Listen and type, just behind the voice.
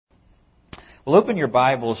Well, open your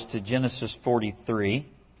Bibles to Genesis 43.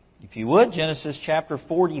 If you would, Genesis chapter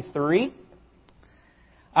 43.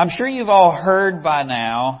 I'm sure you've all heard by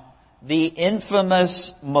now the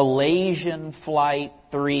infamous Malaysian Flight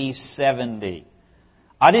 370.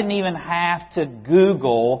 I didn't even have to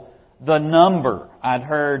Google the number. I'd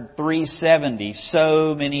heard 370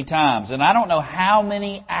 so many times. And I don't know how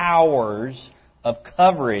many hours of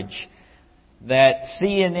coverage that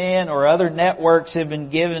CNN or other networks have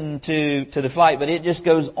been given to the flight, but it just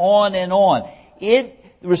goes on and on. There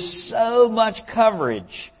was so much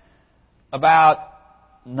coverage about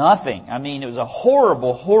nothing. I mean, it was a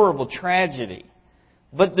horrible, horrible tragedy.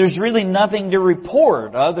 But there's really nothing to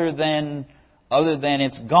report other than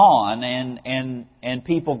it's gone and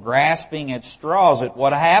people grasping at straws at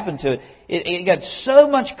what happened to it. It got so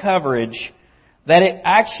much coverage that it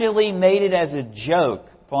actually made it as a joke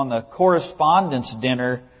on the correspondence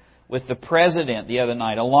dinner with the President the other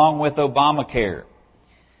night, along with Obamacare.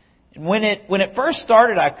 And when it first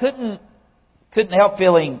started, I couldn't help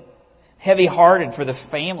feeling heavy-hearted for the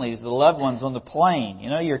families, the loved ones on the plane. You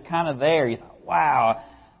know, you're kind of there. You thought, wow,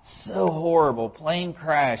 so horrible, plane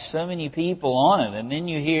crash, so many people on it. And then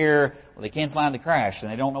you hear, well, they can't find the crash, and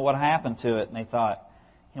they don't know what happened to it. And they thought,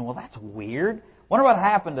 well, that's weird. Wonder what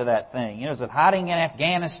happened to that thing. Is it hiding in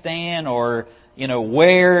Afghanistan or,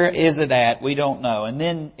 where is it at? We don't know. And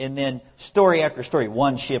then story after story.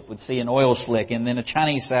 One ship would see an oil slick, and then a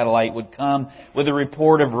Chinese satellite would come with a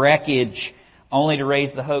report of wreckage, only to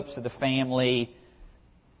raise the hopes of the family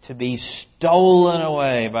to be stolen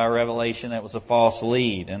away by a revelation that was a false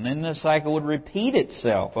lead. And then the cycle would repeat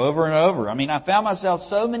itself over and over. I mean, I found myself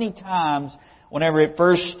so many times whenever it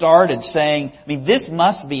first started saying, this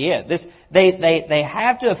must be it. They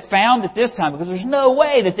have to have found it this time because there's no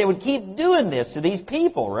way that they would keep doing this to these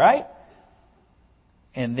people, right?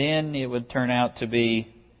 And then it would turn out to be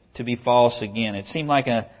false again. It seemed like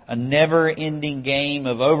a never-ending game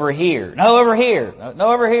of over here. No, over here.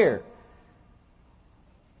 No, over here.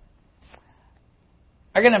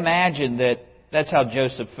 I can imagine that's how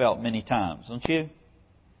Joseph felt many times, don't you?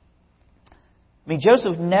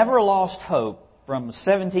 Joseph never lost hope from a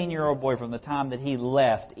 17-year-old boy from the time that he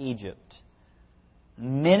left Egypt.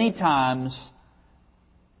 Many times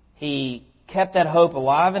he kept that hope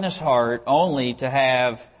alive in his heart only to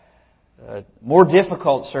have a more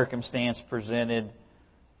difficult circumstance presented,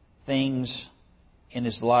 things in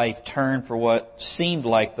his life turn for what seemed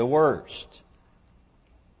like the worst.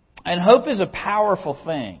 And hope is a powerful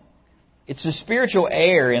thing. It's the spiritual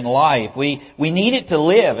air in life. We need it to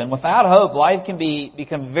live. And without hope, life can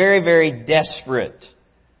become very, very desperate.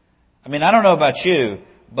 I don't know about you,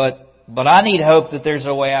 but I need hope that there's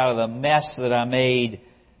a way out of the mess that I made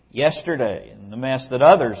yesterday and the mess that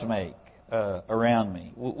others make around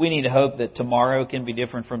me. We need hope that tomorrow can be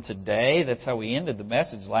different from today. That's how we ended the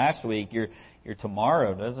message last week. Your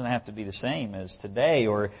tomorrow doesn't have to be the same as today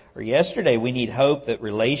or yesterday. We need hope that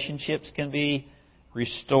relationships can be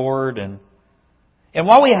restored. And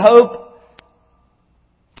while we hope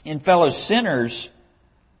in fellow sinners,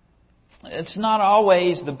 it's not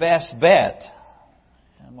always the best bet.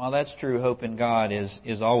 And while that's true, hope in God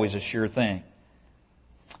is always a sure thing.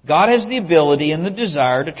 God has the ability and the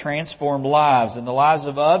desire to transform lives and the lives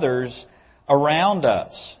of others around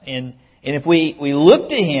us. And if we look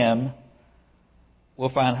to Him, we'll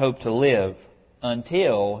find hope to live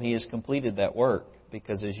until He has completed that work.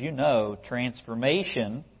 Because as you know,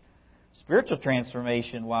 transformation, spiritual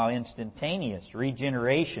transformation, while instantaneous,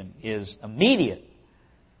 regeneration is immediate.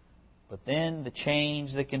 But then the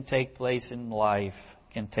change that can take place in life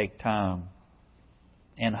can take time.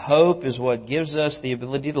 And hope is what gives us the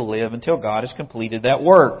ability to live until God has completed that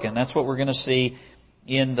work. And that's what we're going to see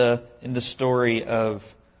in the story of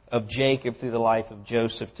Jacob through the life of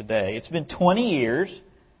Joseph today. It's been 20 years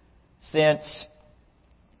since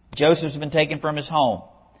Joseph's been taken from his home.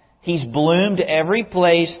 He's bloomed every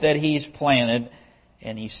place that he's planted,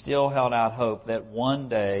 and he still held out hope that one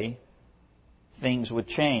day things would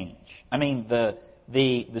change. The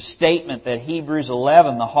statement that Hebrews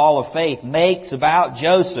 11, the Hall of Faith, makes about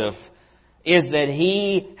Joseph is that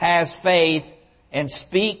he has faith and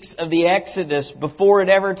speaks of the Exodus before it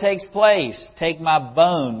ever takes place. Take my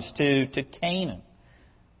bones to Canaan.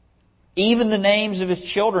 Even the names of his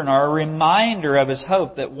children are a reminder of his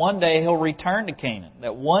hope that one day he'll return to Canaan.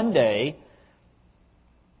 That one day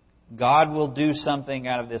God will do something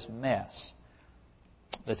out of this mess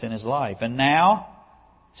that's in his life. And now,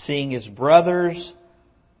 seeing his brothers,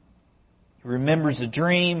 he remembers the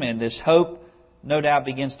dream, and this hope no doubt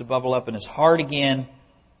begins to bubble up in his heart again.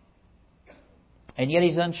 And yet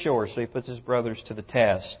he's unsure, so he puts his brothers to the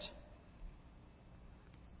test.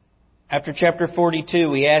 After chapter 42,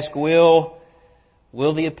 we ask, will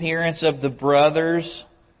the appearance of the brothers,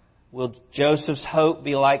 will Joseph's hope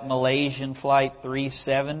be like Malaysian Flight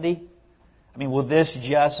 370? I mean, will this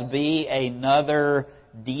just be another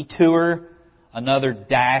detour, another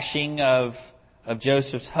dashing of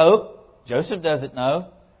Joseph's hope? Joseph doesn't know.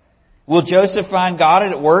 Will Joseph find God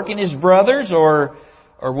at work in his brothers, or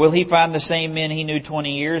will he find the same men he knew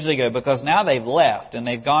 20 years ago? Because now they've left and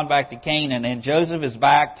they've gone back to Canaan, and Joseph is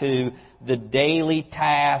back to the daily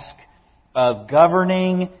task of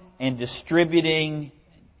governing and distributing.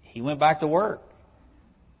 He went back to work.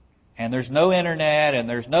 And there's no internet, and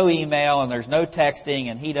there's no email, and there's no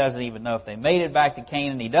texting, and he doesn't even know if they made it back to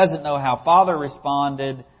Canaan. He doesn't know how Father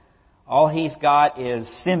responded. All he's got is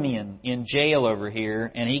Simeon in jail over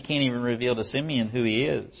here, and he can't even reveal to Simeon who he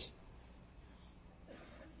is.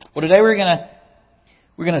 Well, today we're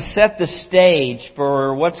going to set the stage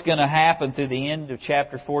for what's going to happen through the end of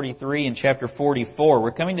chapter 43 and chapter 44.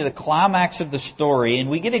 We're coming to the climax of the story, and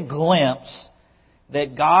we get a glimpse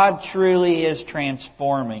that God truly is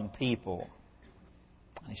transforming people.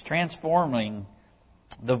 He's transforming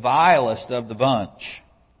the vilest of the bunch.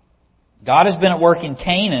 God has been at work in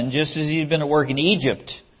Canaan just as He's been at work in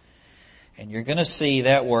Egypt. And you're going to see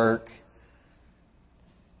that work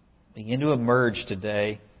begin to emerge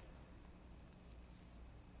today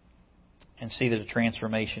and see that a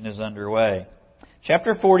transformation is underway.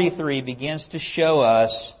 Chapter 43 begins to show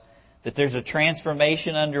us that there's a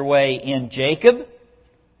transformation underway in Jacob,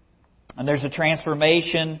 and there's a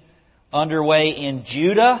transformation underway in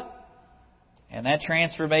Judah. And that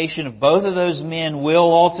transformation of both of those men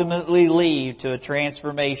will ultimately lead to a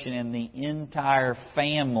transformation in the entire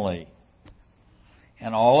family.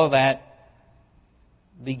 And all of that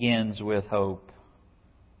begins with hope.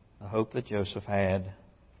 The hope that Joseph had,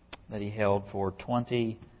 that he held for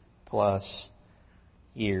 20 plus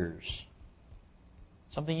years.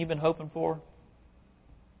 Something you've been hoping for?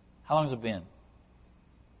 How long has it been?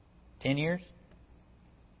 10 years?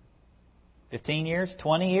 15 years?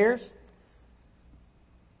 20 years?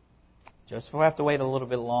 Joseph will have to wait a little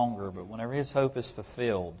bit longer, but whenever his hope is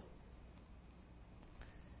fulfilled,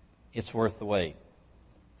 it's worth the wait.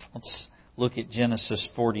 Let's look at Genesis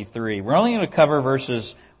 43. We're only going to cover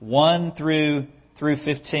verses 1 through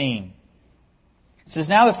 15. It says,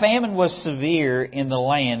 "Now the famine was severe in the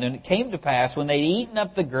land, and it came to pass, when they'd eaten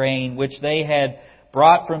up the grain which they had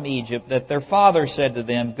brought from Egypt, that their father said to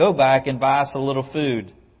them, 'Go back and buy us a little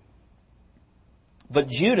food.' But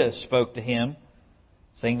Judah spoke to him,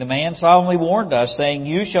 saying, 'The man solemnly warned us, saying,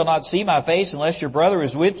 You shall not see my face unless your brother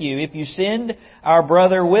is with you. If you send our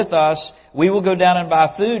brother with us, we will go down and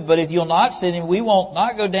buy food. But if you'll not send him, we will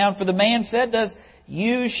not go down. For the man said to us,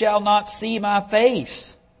 You shall not see my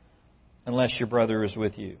face unless your brother is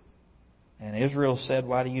with you.' And Israel said,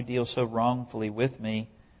 'Why do you deal so wrongfully with me,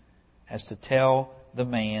 as to tell the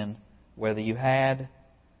man whether you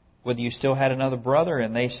still had another brother?'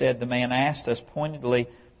 And they said, 'The man asked us pointedly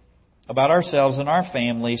about ourselves and our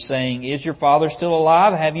family, saying, Is your father still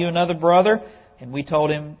alive? Have you another brother?' And we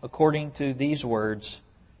told him according to these words.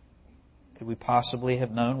 Could we possibly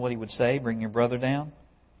have known what he would say? 'Bring your brother down'?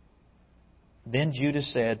 Then Judah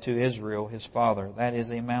said to Israel his father, 'That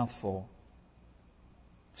is a mouthful.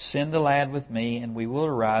 Send the lad with me, and we will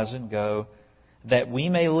arise and go, that we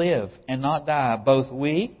may live and not die, both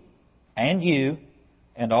we and you,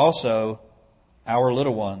 and also our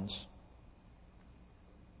little ones.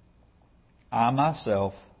 I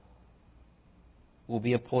myself will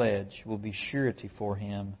be a pledge, will be surety for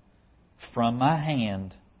him. From my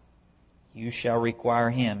hand you shall require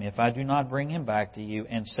him. If I do not bring him back to you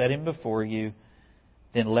and set him before you,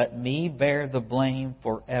 then let me bear the blame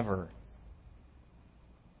forever.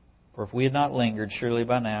 For if we had not lingered, surely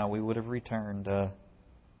by now we would have returned a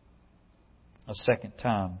second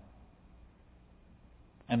time.'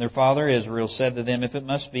 And their father Israel said to them, 'If it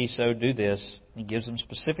must be so, do this.' He gives them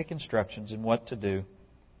specific instructions in what to do.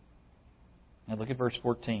 Now look at verse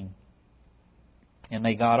 14. 'And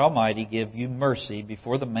may God Almighty give you mercy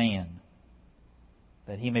before the man,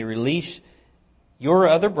 that he may release your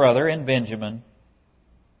other brother and Benjamin.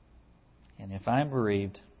 And if I am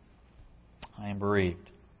bereaved, I am bereaved.'"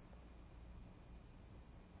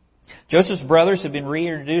 Joseph's brothers have been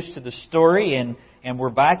reintroduced to the story, and we're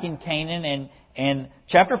back in Canaan. And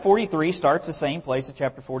chapter 43 starts the same place that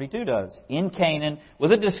chapter 42 does, in Canaan,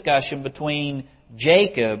 with a discussion between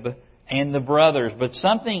Jacob and the brothers. But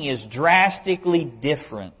something is drastically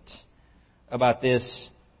different about this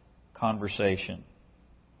conversation.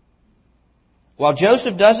 While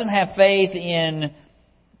Joseph doesn't have faith in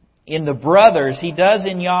in the brothers, He does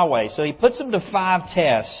in Yahweh. So He puts them to 5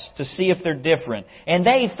 tests to see if they're different. And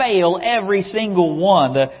they fail every single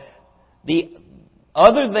one.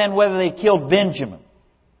 Other than whether they killed Benjamin.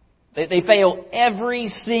 They fail every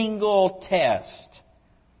single test.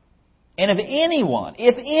 And if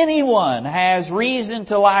anyone has reason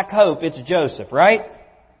to lack hope, it's Joseph, right?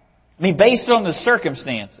 I mean, based on the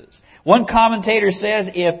circumstances. One commentator says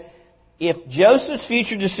if Joseph's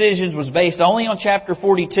future decisions was based only on chapter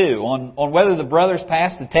 42, on whether the brothers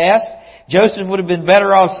passed the test, Joseph would have been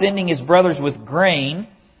better off sending his brothers with grain,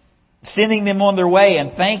 sending them on their way,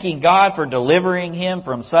 and thanking God for delivering him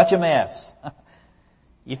from such a mess.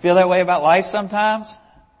 You feel that way about life sometimes?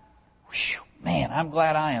 Whew, man, I'm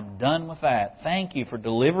glad I am done with that. Thank you for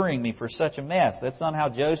delivering me for such a mess. That's not how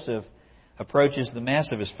Joseph approaches the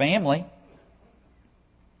mess of his family.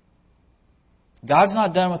 God's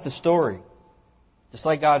not done with the story. Just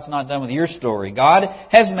like God's not done with your story. God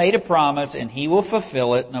has made a promise and He will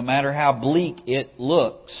fulfill it no matter how bleak it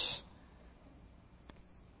looks.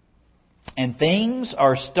 And things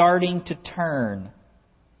are starting to turn.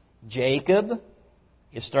 Jacob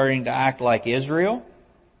is starting to act like Israel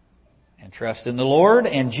and trust in the Lord.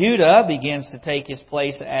 And Judah begins to take his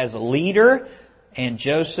place as a leader. And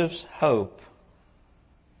Joseph's hope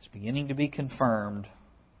is beginning to be confirmed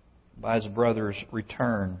by his brother's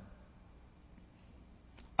return.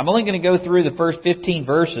 I'm only going to go through the first 15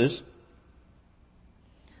 verses,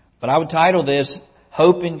 but I would title this,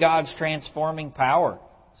 Hope in God's Transforming Power.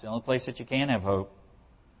 It's the only place that you can have hope.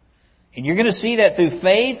 And you're going to see that through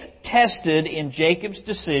faith tested in Jacob's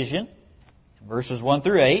decision, verses 1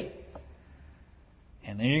 through 8.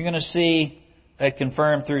 And then you're going to see that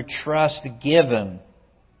confirmed through trust given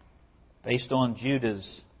based on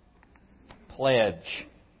Judah's pledge.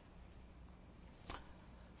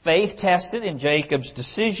 Faith tested in Jacob's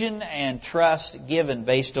decision and trust given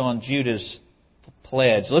based on Judah's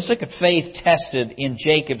pledge. Let's look at faith tested in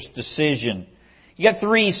Jacob's decision. You got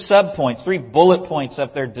 3 subpoints, 3 bullet points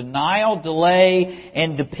up there. Denial, delay,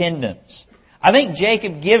 and dependence. I think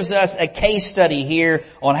Jacob gives us a case study here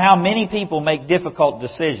on how many people make difficult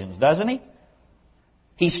decisions, doesn't he?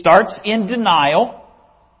 He starts in denial.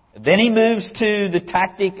 Then he moves to the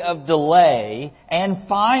tactic of delay. And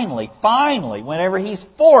finally, whenever he's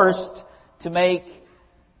forced to make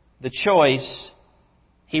the choice,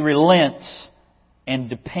 he relents and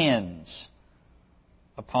depends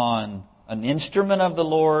upon an instrument of the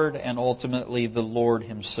Lord and ultimately the Lord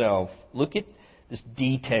Himself. Look at this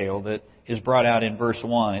detail that is brought out in verse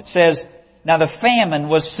 1. It says, "Now the famine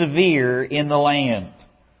was severe in the land."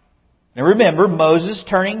 Now remember, Moses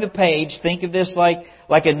turning the page. Think of this like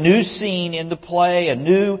a new scene in the play, a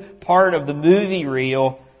new part of the movie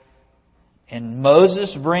reel. And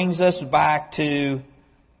Moses brings us back to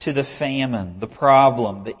the famine, the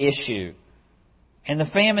problem, the issue. And the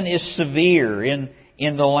famine is severe in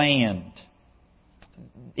the land.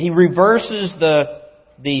 He reverses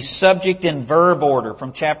the subject and verb order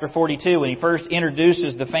from chapter 42 when he first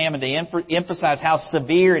introduces the famine to emphasize how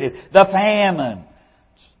severe it is. The famine.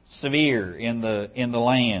 Severe in the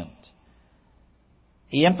land.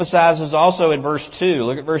 He emphasizes also in verse 2.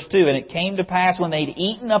 Look at verse 2. "And it came to pass when they'd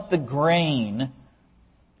eaten up the grain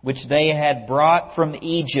which they had brought from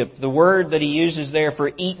Egypt." The word that he uses there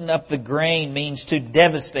for eaten up the grain means to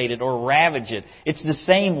devastate it or ravage it. It's the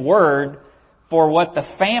same word for what the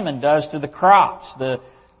famine does to the crops.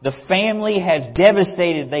 The family has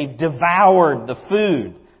devastated, they've devoured the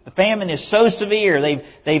food. The famine is so severe,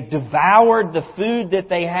 they've devoured the food that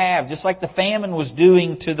they have, just like the famine was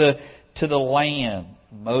doing to the land.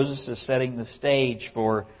 Moses is setting the stage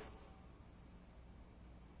for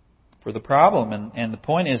the problem. And the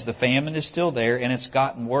point is, the famine is still there and it's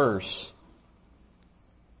gotten worse.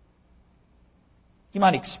 You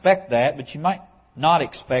might expect that, but you might not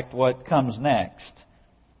expect what comes next.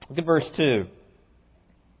 Look at verse 2.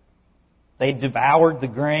 "They devoured the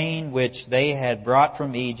grain which they had brought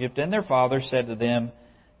from Egypt, and their father said to them,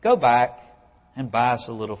 'Go back and buy us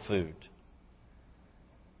a little food.'"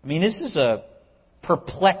 I mean, this is a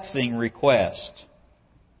perplexing request.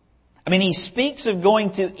 I mean, he speaks of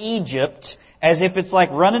going to Egypt as if it's like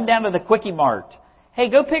running down to the Quickie Mart. "Hey,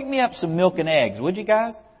 go pick me up some milk and eggs, would you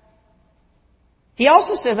guys?" He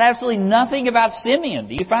also says absolutely nothing about Simeon.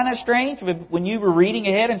 Do you find that strange? When you were reading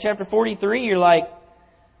ahead in chapter 43, you're like,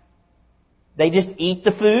 they just eat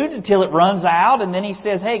the food until it runs out, and then he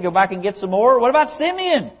says, "Hey, go back and get some more." What about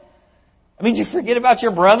Simeon? I mean, did you forget about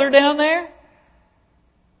your brother down there?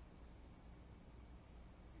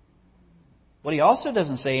 What he also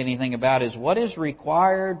doesn't say anything about is what is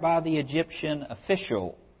required by the Egyptian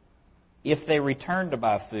official if they return to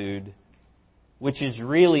buy food which is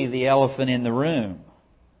really the elephant in the room.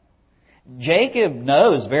 Jacob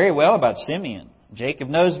knows very well about Simeon. Jacob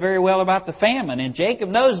knows very well about the famine. And Jacob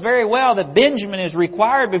knows very well that Benjamin is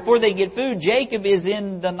required before they get food. Jacob is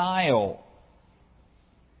in denial.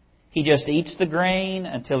 He just eats the grain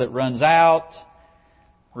until it runs out,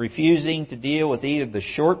 refusing to deal with either the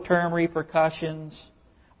short-term repercussions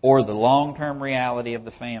or the long-term reality of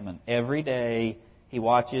the famine. Every day he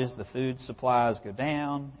watches the food supplies go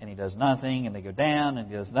down, and he does nothing, and they go down, and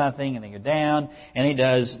he does nothing, and they go down, and he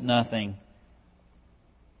does nothing.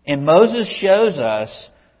 And Moses shows us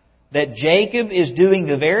that Jacob is doing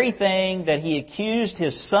the very thing that he accused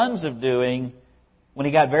his sons of doing when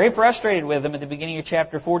he got very frustrated with them at the beginning of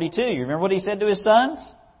chapter 42. You remember what he said to his sons?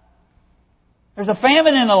 There's a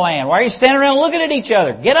famine in the land. Why are you standing around looking at each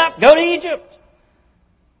other? Get up, go to Egypt.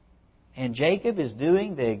 And Jacob is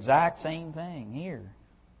doing the exact same thing here.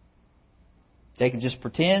 Jacob just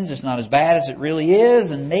pretends it's not as bad as it really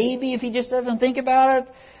is, and maybe if he just doesn't think about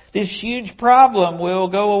it, this huge problem will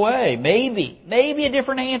go away. Maybe a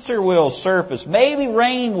different answer will surface. Maybe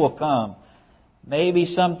rain will come. Maybe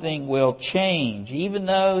something will change, even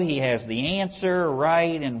though he has the answer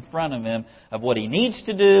right in front of him of what he needs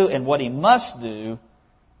to do and what he must do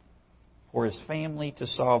for his family to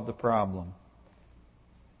solve the problem.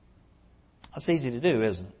 That's easy to do,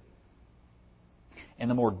 isn't it? And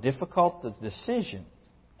the more difficult the decision,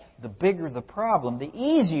 the bigger the problem, the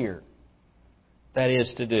easier that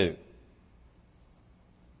is to do.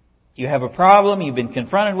 You have a problem, you've been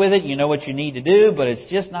confronted with it, you know what you need to do, but it's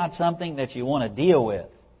just not something that you want to deal with.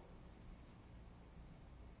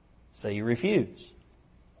 So you refuse.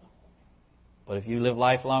 But if you live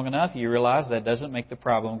life long enough, you realize that doesn't make the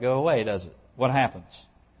problem go away, does it? What happens?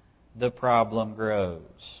 The problem grows.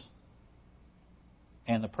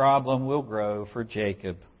 And the problem will grow for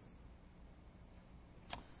Jacob.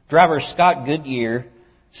 Driver Scott Goodyear,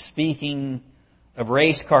 speaking of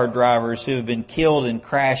race car drivers who have been killed in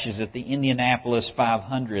crashes at the Indianapolis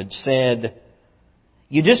 500, said,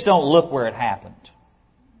 "You just don't look where it happened.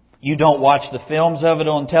 You don't watch the films of it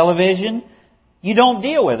on television. You don't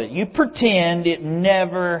deal with it. You pretend it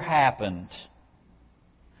never happened."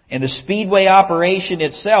 And the speedway operation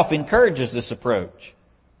itself encourages this approach.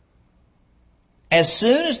 As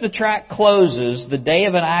soon as the track closes the day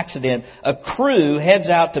of an accident, a crew heads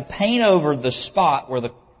out to paint over the spot where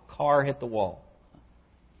the car hit the wall.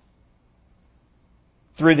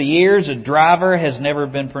 Through the years, a driver has never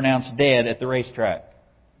been pronounced dead at the racetrack.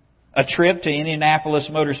 A trip to Indianapolis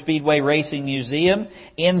Motor Speedway Racing Museum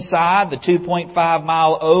inside the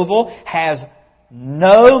 2.5-mile oval has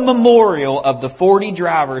no memorial of the 40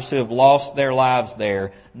 drivers who have lost their lives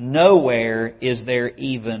there. Nowhere is there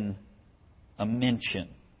even a mention.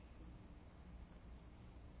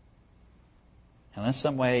 And that's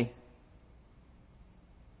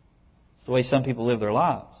it's the way some people live their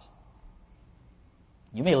lives.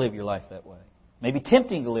 You may live your life that way. Maybe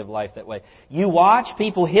tempting to live life that way. You watch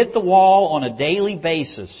people hit the wall on a daily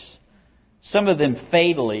basis, some of them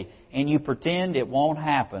fatally, and you pretend it won't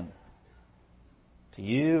happen to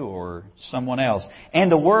you or someone else.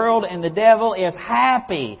 And the world and the devil is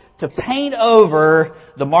happy to paint over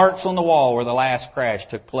the marks on the wall where the last crash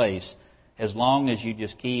took place, as long as you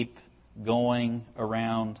just keep going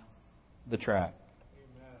around the track.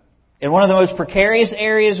 Amen. And one of the most precarious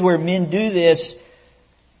areas where men do this,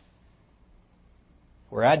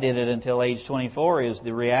 where I did it until age 24, is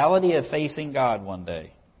the reality of facing God one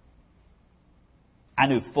day. I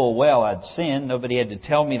knew full well I'd sinned. Nobody had to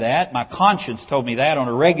tell me that. My conscience told me that on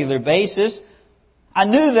a regular basis. I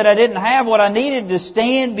knew that I didn't have what I needed to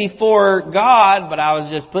stand before God, but I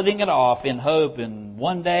was just putting it off in hope. And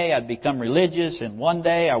one day I'd become religious, and one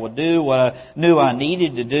day I would do what I knew I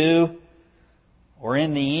needed to do. Or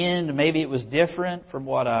in the end, maybe it was different from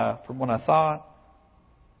what I thought.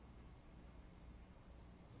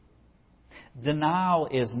 Denial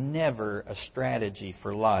is never a strategy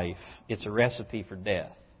for life. It's a recipe for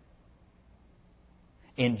death.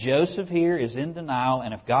 And Joseph here is in denial,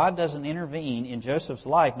 and if God doesn't intervene in Joseph's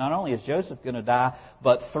life, not only is Joseph going to die,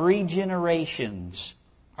 but 3 generations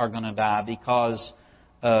are going to die because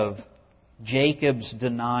of Jacob's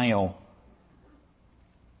denial.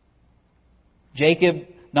 Jacob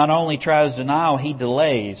not only tries denial, he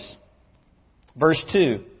delays. Verse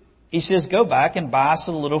 2, he says, "Go back and buy us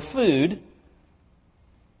a little food."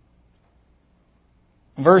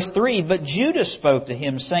 Verse 3, "But Judah spoke to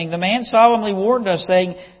him, saying, The man solemnly warned us,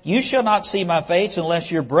 saying, You shall not see my face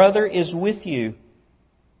unless your brother is with you."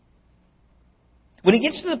 When he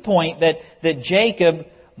gets to the point that Jacob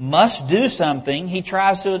must do something, he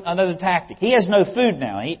tries another tactic. He has no food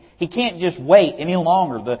now. He can't just wait any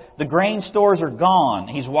longer. The grain stores are gone.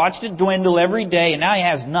 He's watched it dwindle every day, and now he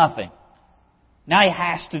has nothing. Now he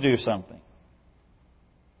has to do something.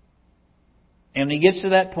 And when he gets to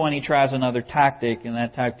that point, he tries another tactic, and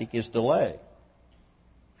that tactic is delay.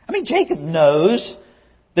 I mean, Jacob knows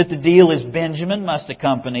that the deal is Benjamin must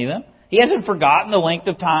accompany them. He hasn't forgotten the length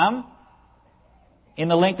of time. In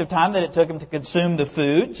the length of time that it took him to consume the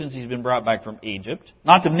food since he's been brought back from Egypt.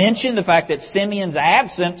 Not to mention the fact that Simeon's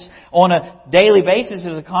absence on a daily basis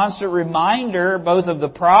is a constant reminder both of the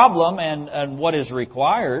problem and what is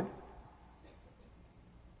required.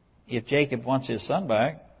 If Jacob wants his son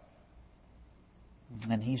back,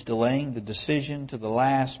 and he's delaying the decision to the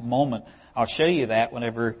last moment. I'll show you that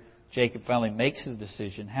whenever Jacob finally makes the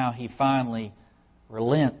decision, how he finally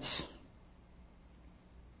relents.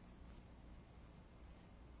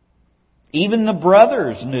 Even the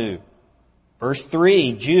brothers knew. Verse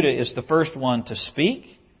 3, Judah is the first one to speak.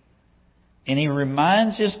 And he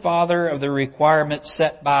reminds his father of the requirements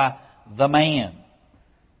set by the man.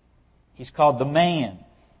 He's called the man.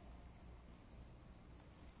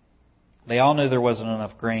 They all knew there wasn't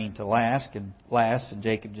enough grain to last, and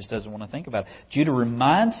Jacob just doesn't want to think about it. Judah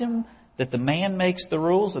reminds him that the man makes the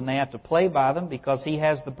rules and they have to play by them because he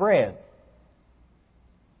has the bread.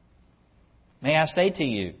 May I say to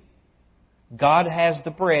you, God has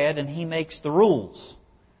the bread and He makes the rules.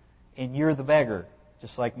 And you're the beggar,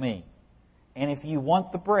 just like me. And if you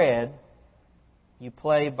want the bread, you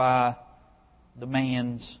play by the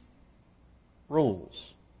man's rules.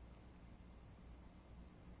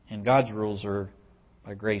 And God's rules are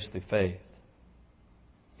by grace through faith.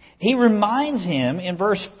 He reminds him in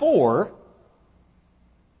verse 4,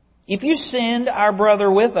 if you send our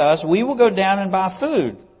brother with us, we will go down and buy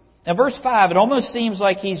food. Now, verse 5, it almost seems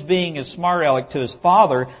like he's being a smart aleck to his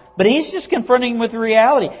father, but he's just confronting him with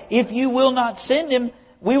reality. If you will not send him,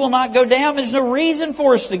 we will not go down. There's no reason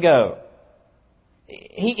for us to go.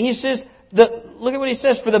 He says, look at what he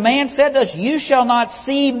says. For the man said to us, you shall not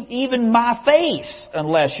see even my face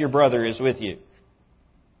unless your brother is with you.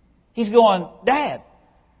 He's going, Dad,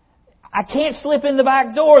 I can't slip in the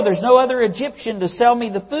back door. There's no other Egyptian to sell me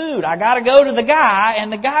the food. I got to go to the guy.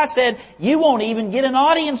 And the guy said, you won't even get an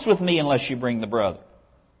audience with me unless you bring the brother.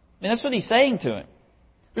 I mean, that's what he's saying to him.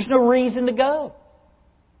 There's no reason to go.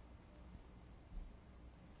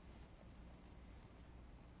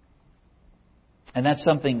 And that's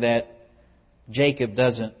something that Jacob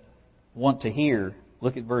doesn't want to hear.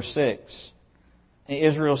 Look at verse 6.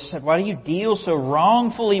 Israel said, why do you deal so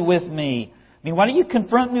wrongfully with me? I mean, why do you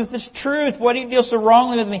confront me with this truth? Why do you deal so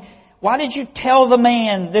wrongly with me? Why did you tell the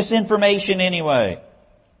man this information anyway?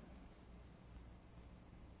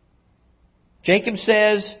 Jacob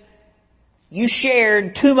says, you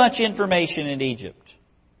shared too much information in Egypt.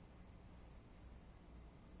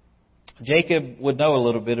 Jacob would know a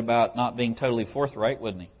little bit about not being totally forthright,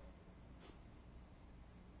 wouldn't he?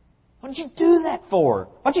 What did you do that for?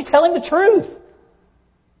 Why don't you tell him the truth?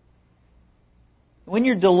 When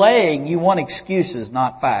you're delaying, you want excuses,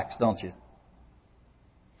 not facts, don't you?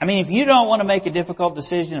 I mean, if you don't want to make a difficult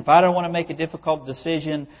decision, if I don't want to make a difficult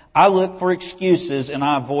decision, I look for excuses and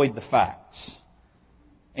I avoid the facts.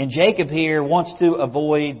 And Jacob here wants to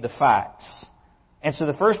avoid the facts. And so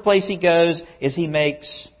the first place he goes is he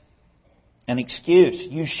makes an excuse.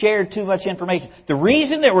 You shared too much information. The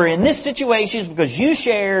reason that we're in this situation is because you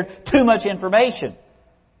shared too much information.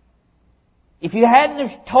 If you hadn't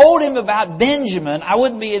have told him about Benjamin, I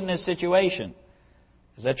wouldn't be in this situation.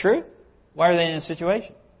 Is that true? Why are they in this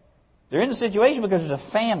situation? They're in the situation because there's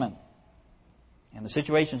a famine. And the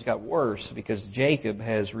situation's got worse because Jacob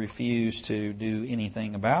has refused to do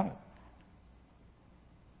anything about it.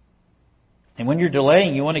 And when you're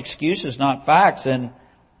delaying, you want excuses, not facts. And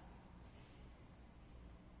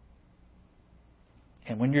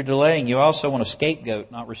when you're delaying, you also want a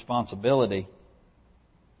scapegoat, not responsibility.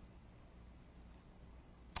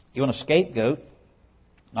 You want a scapegoat,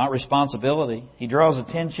 not responsibility. He draws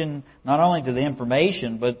attention not only to the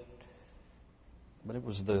information, but it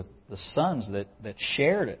was the sons that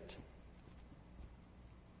shared it.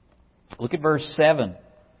 Look at verse 7.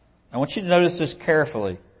 I want you to notice this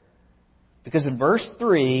carefully. Because in verse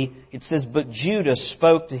 3, it says, but Judah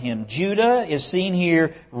spoke to him. Judah is seen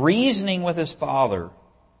here reasoning with his father.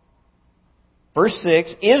 Verse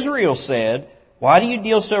 6, Israel said, why do you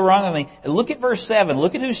deal so wrong with me? And look at verse 7.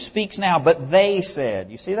 Look at who speaks now. But they said.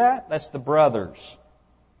 You see that? That's the brothers.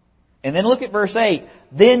 And then look at verse 8.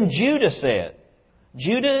 Then Judah said.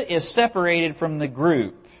 Judah is separated from the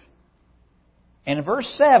group. And in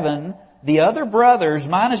verse 7, the other brothers,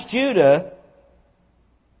 minus Judah,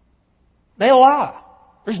 They lie.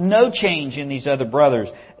 There's no change in these other brothers.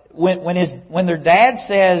 When their dad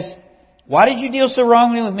says, "Why did you deal so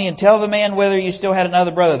wrongly with me, and tell the man whether you still had another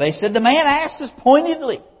brother?" They said, "The man asked us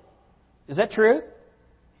pointedly." Is that true?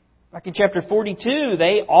 Back in chapter 42,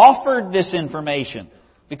 they offered this information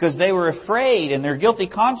because they were afraid and their guilty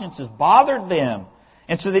consciences bothered them.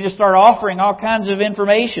 And so they just started offering all kinds of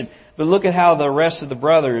information. But look at how the rest of the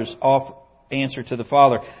brothers answer to the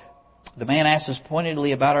father. The man asked us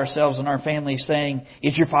pointedly about ourselves and our family, saying,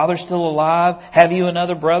 "Is your father still alive? Have you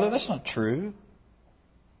another brother?" That's not true.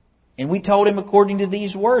 And we told him according to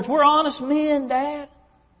these words. We're honest men, Dad.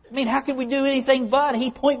 I mean, how could we do anything but?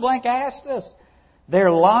 He point blank asked us.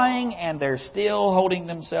 They're lying and they're still holding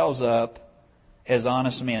themselves up as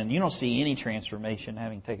honest men. You don't see any transformation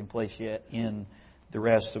having taken place yet in the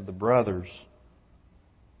rest of the brothers.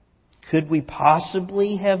 Could we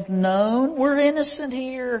possibly have known? We're innocent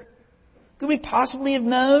here. Could we possibly have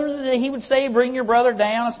known that he would say, "Bring your brother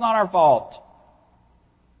down, it's not our fault"?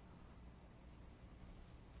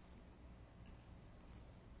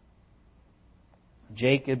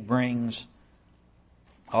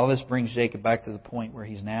 All this brings Jacob back to the point where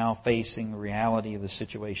he's now facing the reality of the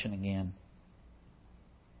situation again.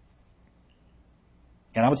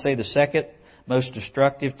 And I would say the second most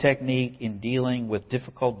destructive technique in dealing with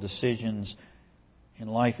difficult decisions in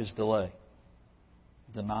life is delay.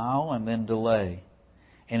 Denial and then delay.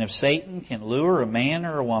 And if Satan can lure a man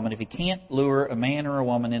or a woman, if he can't lure a man or a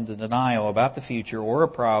woman into denial about the future or a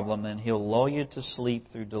problem, then he'll lull you to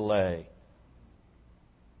sleep through delay.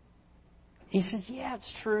 He says, "Yeah,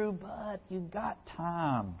 it's true, but you've got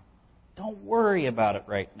time. Don't worry about it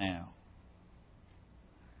right now."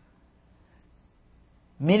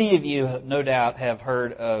 Many of you, no doubt, have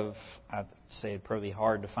heard of, I'd say it's probably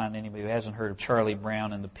hard to find anybody who hasn't heard of Charlie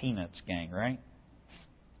Brown and the Peanuts gang, right?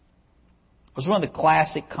 It was one of the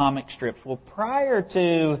classic comic strips. Well, prior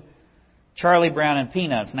to Charlie Brown and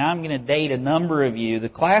Peanuts, now I'm going to date a number of you, the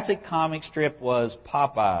classic comic strip was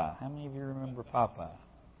Popeye. How many of you remember Popeye?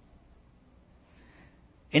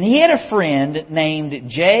 And he had a friend named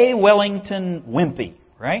J. Wellington Wimpy,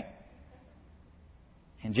 right?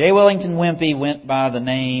 And J. Wellington Wimpy went by the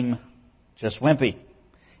name just Wimpy.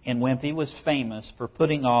 And Wimpy was famous for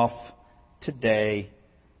putting off today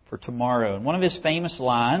for tomorrow. And one of his famous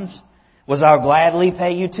lines was, "I'll gladly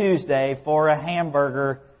pay you Tuesday for a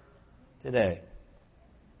hamburger today."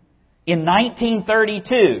 In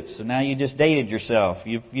 1932, so now you just dated yourself.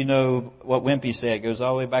 You know what Wimpy said. It goes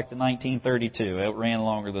all the way back to 1932. It ran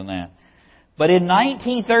longer than that. But in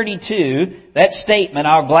 1932, that statement,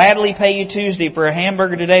 "I'll gladly pay you Tuesday for a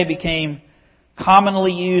hamburger today," became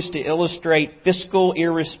commonly used to illustrate fiscal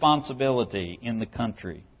irresponsibility in the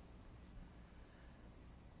country.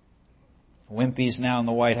 Wimpy's now in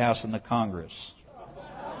the White House and the Congress.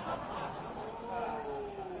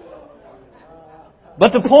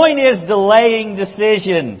 But the point is delaying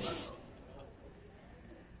decisions.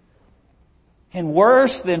 And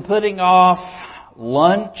worse than putting off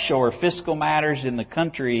lunch or fiscal matters in the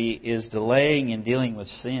country is delaying and dealing with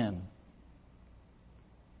sin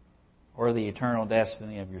or the eternal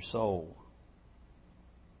destiny of your soul.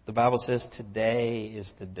 The Bible says today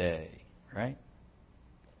is the day, right?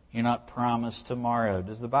 You're not promised tomorrow.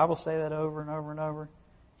 Does the Bible say that over and over and over?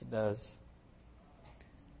 It does.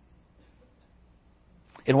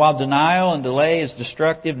 And while denial and delay is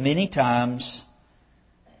destructive, many times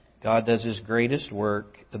God does His greatest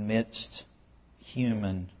work amidst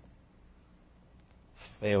human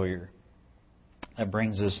failure. That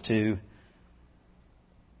brings us to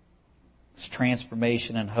this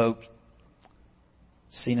transformation and hope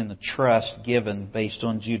seen in the trust given based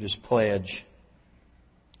on Judah's pledge.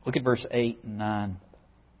 Look at verse 8 and 9.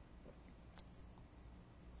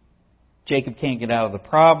 Jacob can't get out of the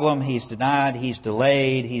problem. He's denied. He's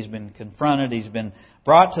delayed. He's been confronted. He's been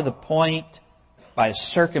brought to the point by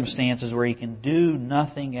circumstances where he can do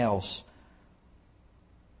nothing else.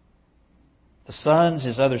 The sons,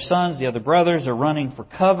 his other sons, the other brothers are running for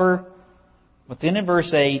cover. But then in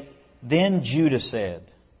verse 8, then Judah said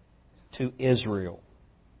to Israel,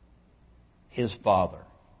 his father.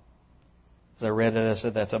 As I read it, I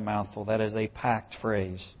said that's a mouthful. That is a packed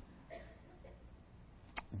phrase.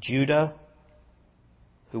 Judah,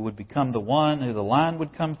 who would become the one who the line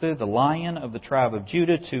would come through, the Lion of the tribe of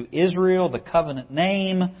Judah, to Israel, the covenant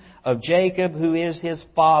name of Jacob, who is his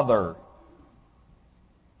father.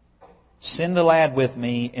 Send the lad with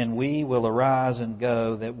me, and we will arise and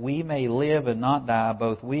go, that we may live and not die,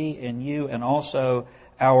 both we and you, and also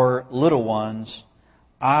our little ones.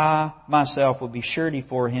 I myself will be surety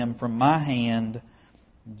for him from my hand.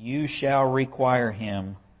 You shall require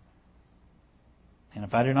him And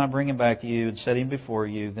if I do not bring him back to you and set him before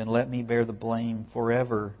you, then let me bear the blame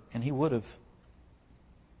forever. And he would have.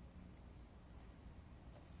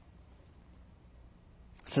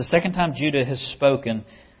 It's the second time Judah has spoken,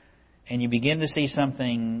 and you begin to see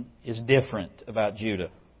something is different about Judah.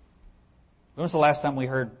 When was the last time we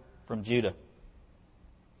heard from Judah?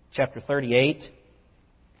 Chapter 38.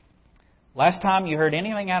 Last time you heard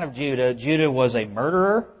anything out of Judah, Judah was a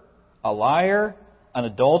murderer, a liar, an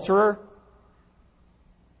adulterer.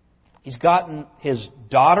 He's gotten his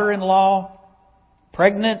daughter-in-law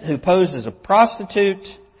pregnant who posed as a prostitute.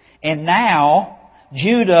 And now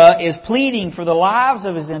Judah is pleading for the lives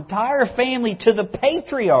of his entire family to the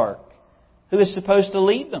patriarch who is supposed to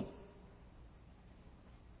lead them.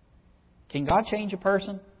 Can God change a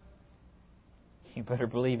person? You better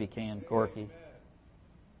believe He can, Corky.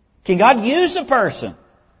 Can God use a person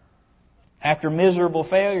after miserable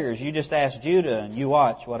failures? You just ask Judah and you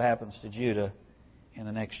watch what happens to Judah in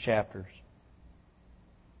the next chapters.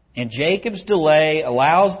 And Jacob's delay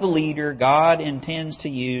allows the leader God intends to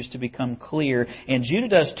use to become clear. And Judah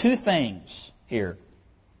does two things here.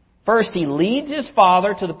 First, he leads his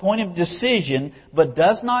father to the point of decision, but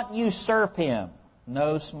does not usurp him.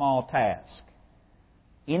 No small task.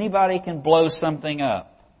 Anybody can blow something up.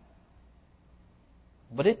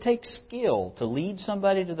 But it takes skill to lead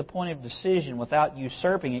somebody to the point of decision without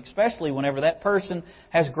usurping, especially whenever that person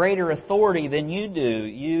has greater authority than you do.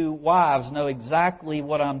 You wives know exactly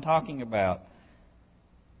what I'm talking about.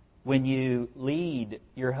 When you lead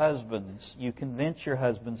your husbands, you convince your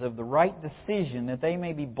husbands of the right decision that they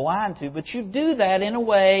may be blind to, but you do that in a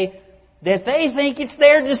way that they think it's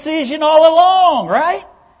their decision all along, right?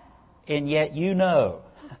 And yet you know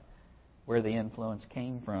where the influence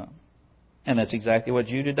came from. And that's exactly what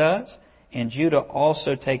Judah does. And Judah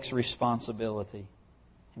also takes responsibility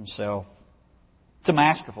himself. It's a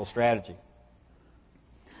masterful strategy.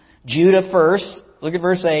 Judah first, look at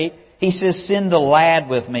verse 8. He says, send a lad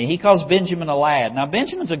with me. He calls Benjamin a lad. Now,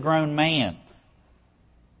 Benjamin's a grown man.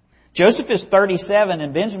 Joseph is 37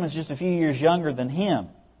 and Benjamin's just a few years younger than him.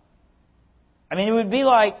 I mean, it would be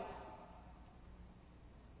like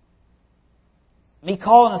me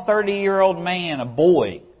calling a 30-year-old man a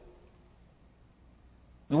boy.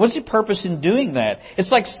 What's the purpose in doing that? It's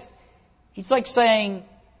like saying,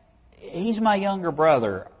 he's my younger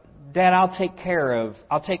brother. Dad, I'll take care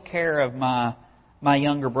of my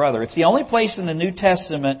younger brother. It's the only place in the New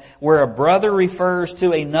Testament where a brother refers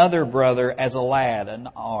to another brother as a lad, an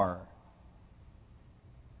R.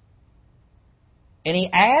 And he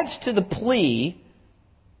adds to the plea,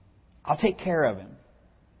 I'll take care of him.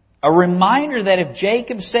 A reminder that if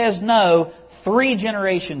Jacob says no, 3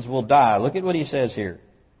 generations will die. Look at what he says here.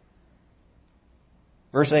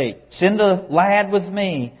 Verse 8, send a lad with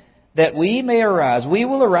me, that we may arise. We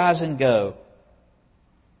will arise and go,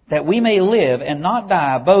 that we may live and not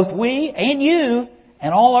die, both we and you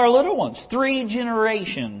and all our little ones. 3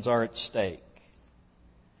 generations are at stake.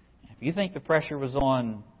 If you think the pressure was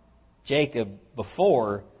on Jacob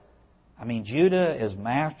before, I mean, Judah is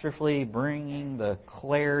masterfully bringing the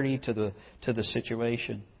clarity to the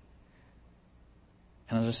situation.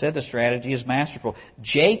 And as I said, the strategy is masterful.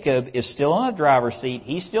 Jacob is still in the driver's seat.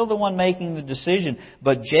 He's still the one making the decision.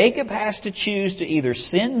 But Jacob has to choose to either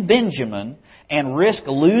send Benjamin and risk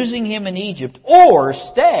losing him in Egypt, or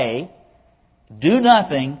stay, do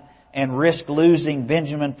nothing, and risk losing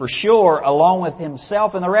Benjamin for sure, along with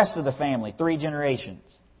himself and the rest of the family. 3 generations.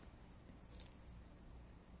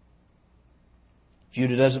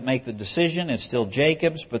 Judah doesn't make the decision. It's still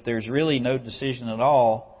Jacob's, but there's really no decision at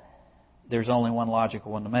all. There's only one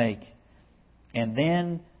logical one to make. And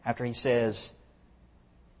then, after he says,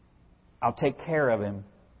 I'll take care of him,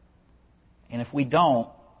 and if we don't,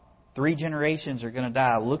 3 generations are going to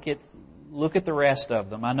die. Look at the rest of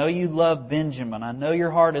them. I know you love Benjamin. I know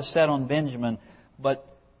your heart is set on Benjamin, but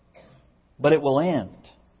it will end.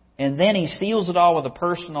 And then he seals it all with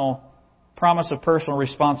a promise of personal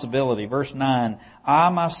responsibility. Verse 9, I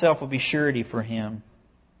myself will be surety for him.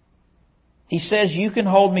 He says, you can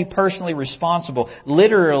hold me personally responsible.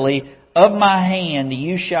 Literally, of my hand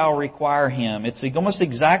you shall require him. It's almost the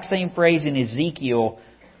exact same phrase in Ezekiel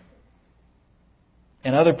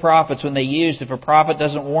and other prophets when they used, if a prophet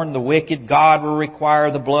doesn't warn the wicked, God will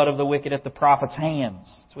require the blood of the wicked at the prophet's hands.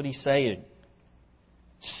 That's what he's saying.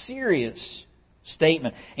 Serious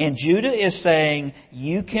statement. And Judah is saying,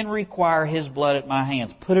 you can require his blood at my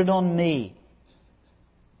hands. Put it on me.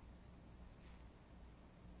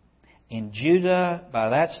 And Judah, by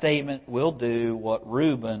that statement, will do what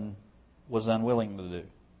Reuben was unwilling to do.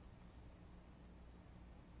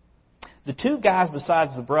 The 2 guys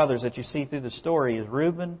besides the brothers that you see through the story is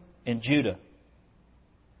Reuben and Judah.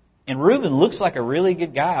 And Reuben looks like a really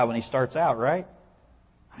good guy when he starts out, right?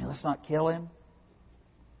 I mean, let's not kill him.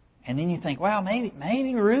 And then you think, wow,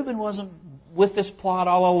 maybe Reuben wasn't with this plot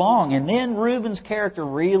all along. And then Reuben's character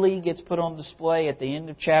really gets put on display at the end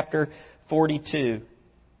of chapter 42.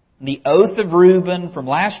 The oath of Reuben from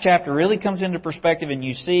last chapter really comes into perspective, and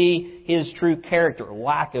you see his true character,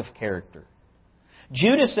 lack of character.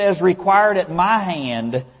 Judah says, required at my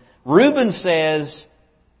hand. Reuben says,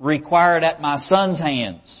 required at my son's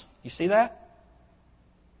hands. You see that?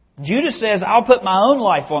 Judah says, I'll put my own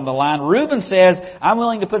life on the line. Reuben says, I'm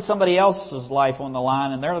willing to put somebody else's life on the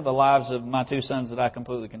line, and they're the lives of my two sons that I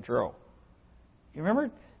completely control. You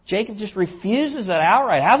remember? Jacob just refuses that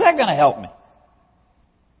outright. How's that going to help me?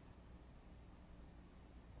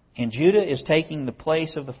 And Judah is taking the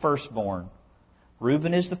place of the firstborn.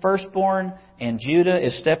 Reuben is the firstborn, and Judah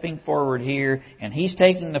is stepping forward here, and he's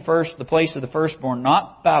taking the place of the firstborn,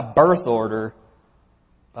 not by birth order,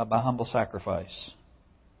 but by humble sacrifice.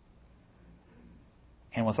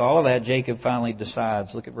 And with all of that, Jacob finally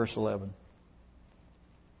decides. Look at verse 11.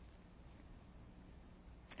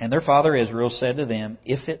 And their father Israel said to them,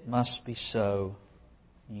 if it must be so,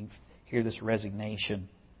 you hear this resignation,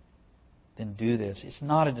 then do this. It's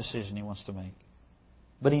not a decision he wants to make.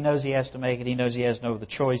 But he knows he has to make it. He knows he has no other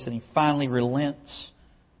choice. And he finally relents.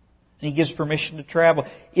 And he gives permission to travel.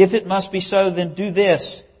 If it must be so, then do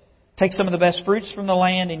this. Take some of the best fruits from the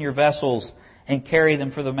land in your vessels and carry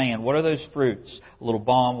them for the man. What are those fruits? A little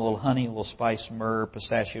balm, a little honey, a little spice, myrrh,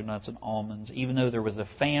 pistachio nuts, and almonds. Even though there was a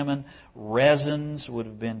famine, resins would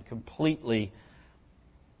have been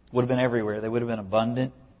everywhere. They would have been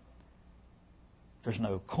abundant. There's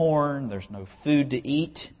no corn. There's no food to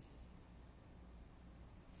eat.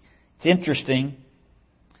 It's interesting.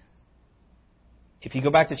 If you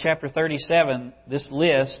go back to chapter 37, this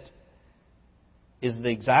list is the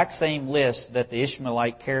exact same list that the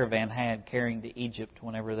Ishmaelite caravan had carrying to Egypt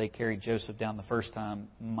whenever they carried Joseph down the first time,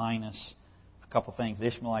 minus a couple things. The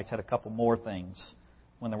Ishmaelites had a couple more things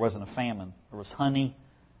when there wasn't a famine. There was honey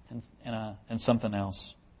and something else.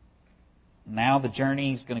 Now the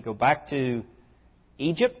journey is going to go back to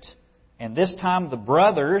Egypt, and this time the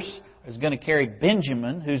brothers is going to carry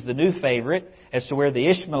Benjamin, who's the new favorite, as to where the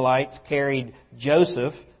Ishmaelites carried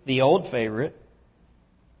Joseph, the old favorite.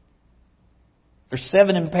 There's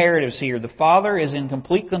 7 imperatives here. The father is in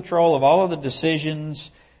complete control of all of the decisions.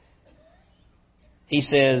 He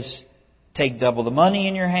says, take double the money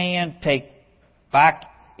in your hand. Take back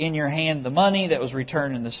in your hand the money that was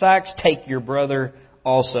returned in the sacks. Take your brother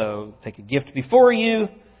also. Take a gift before you.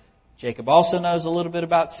 Jacob also knows a little bit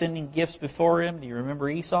about sending gifts before him. Do you remember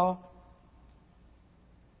Esau?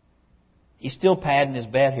 He's still padding his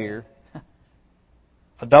bet here.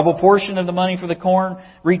 A double portion of the money for the corn.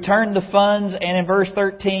 Return the funds. And in verse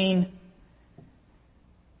 13,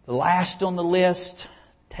 the last on the list,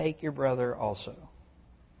 take your brother also.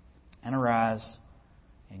 And arise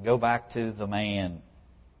and go back to the man.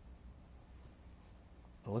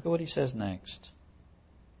 But look at what he says next.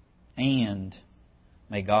 And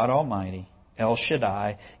may God Almighty, El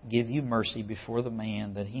Shaddai, give you mercy before the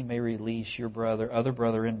man, that he may release your other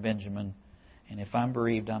brother in Benjamin. And if I'm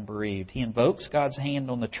bereaved, I'm bereaved. He invokes God's hand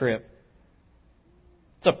on the trip.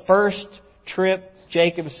 It's the first trip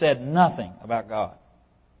Jacob said nothing about God.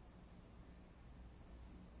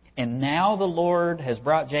 And now the Lord has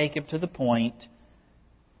brought Jacob to the point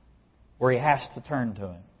where he has to turn to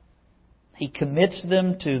Him. He commits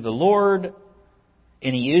them to the Lord,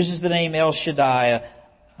 and he uses the name El Shaddai,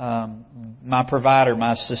 my provider,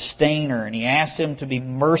 my sustainer, and he asks him to be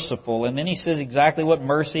merciful. And then he says exactly what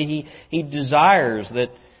mercy he desires, that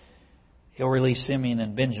he'll release Simeon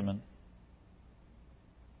and Benjamin.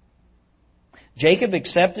 Jacob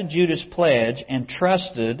accepted Judah's pledge and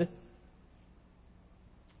trusted,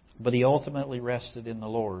 but he ultimately rested in the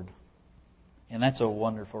Lord. And that's a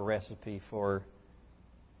wonderful recipe for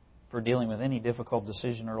dealing with any difficult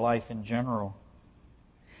decision or life in general.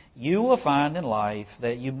 You will find in life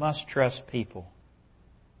that you must trust people,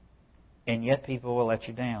 and yet people will let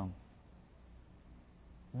you down.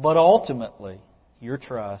 But ultimately, your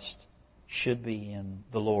trust should be in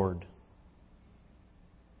the Lord.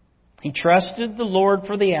 He trusted the Lord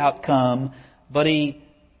for the outcome, but he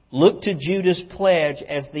looked to Judah's pledge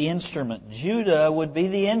as the instrument. Judah would be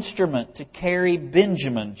the instrument to carry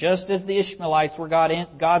Benjamin, just as the Ishmaelites were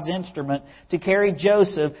God's instrument to carry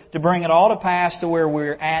Joseph, to bring it all to pass to where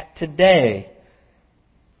we're at today.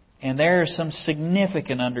 And there are some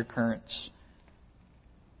significant undercurrents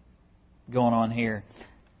going on here.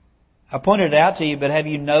 I pointed it out to you, but have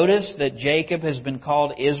you noticed that Jacob has been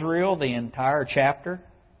called Israel the entire chapter?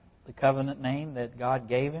 The covenant name that God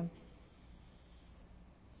gave him?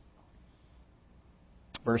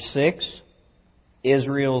 Verse 6,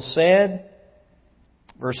 Israel said.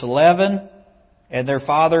 Verse 11, and their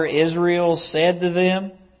father Israel said to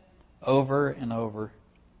them, over and over.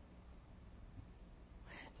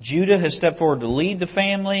 Judah has stepped forward to lead the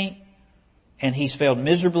family, and he's failed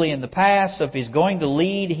miserably in the past. So if he's going to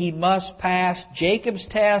lead, he must pass Jacob's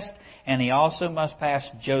test, and he also must pass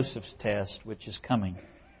Joseph's test, which is coming.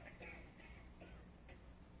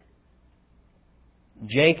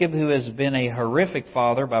 Jacob, who has been a horrific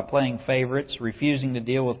father by playing favorites, refusing to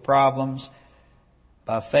deal with problems,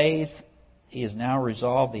 by faith, he has now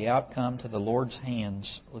resolved the outcome to the Lord's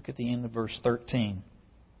hands. Look at the end of verse 13.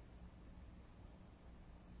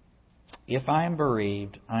 If I am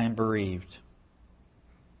bereaved, I am bereaved.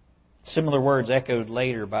 Similar words echoed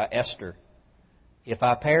later by Esther. If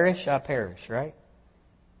I perish, I perish, right?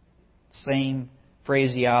 Same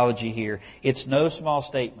phraseology here. It's no small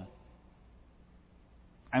statement.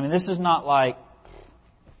 I mean, this is not like,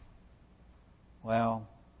 well,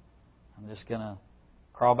 I'm just going to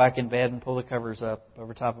crawl back in bed and pull the covers up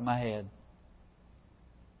over top of my head.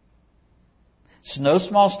 It's no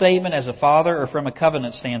small statement as a father or from a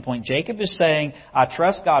covenant standpoint. Jacob is saying, I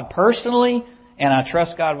trust God personally and I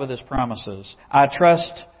trust God with His promises.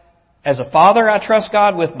 As a father, I trust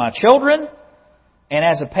God with my children. And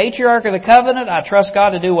as a patriarch of the covenant, I trust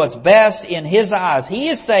God to do what's best in His eyes. He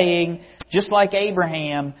is saying, just like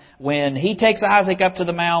Abraham, when he takes Isaac up to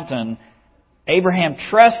the mountain, Abraham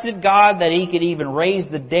trusted God that he could even raise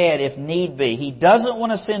the dead if need be. He doesn't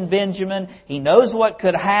want to send Benjamin. He knows what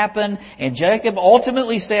could happen. And Jacob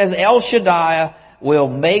ultimately says El Shaddai will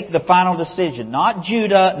make the final decision. Not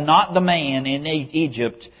Judah, not the man in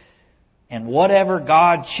Egypt. And whatever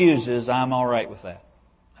God chooses, I'm all right with that.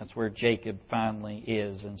 That's where Jacob finally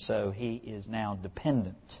is. And so he is now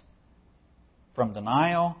dependent. From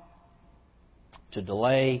denial to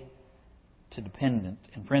delay to dependent.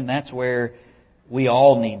 And friend, that's where we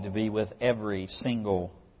all need to be with every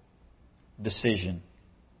single decision.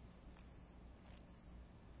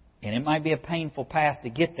 And it might be a painful path to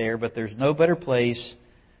get there, but there's no better place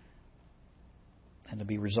than to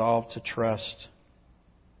be resolved to trust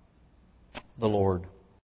the Lord.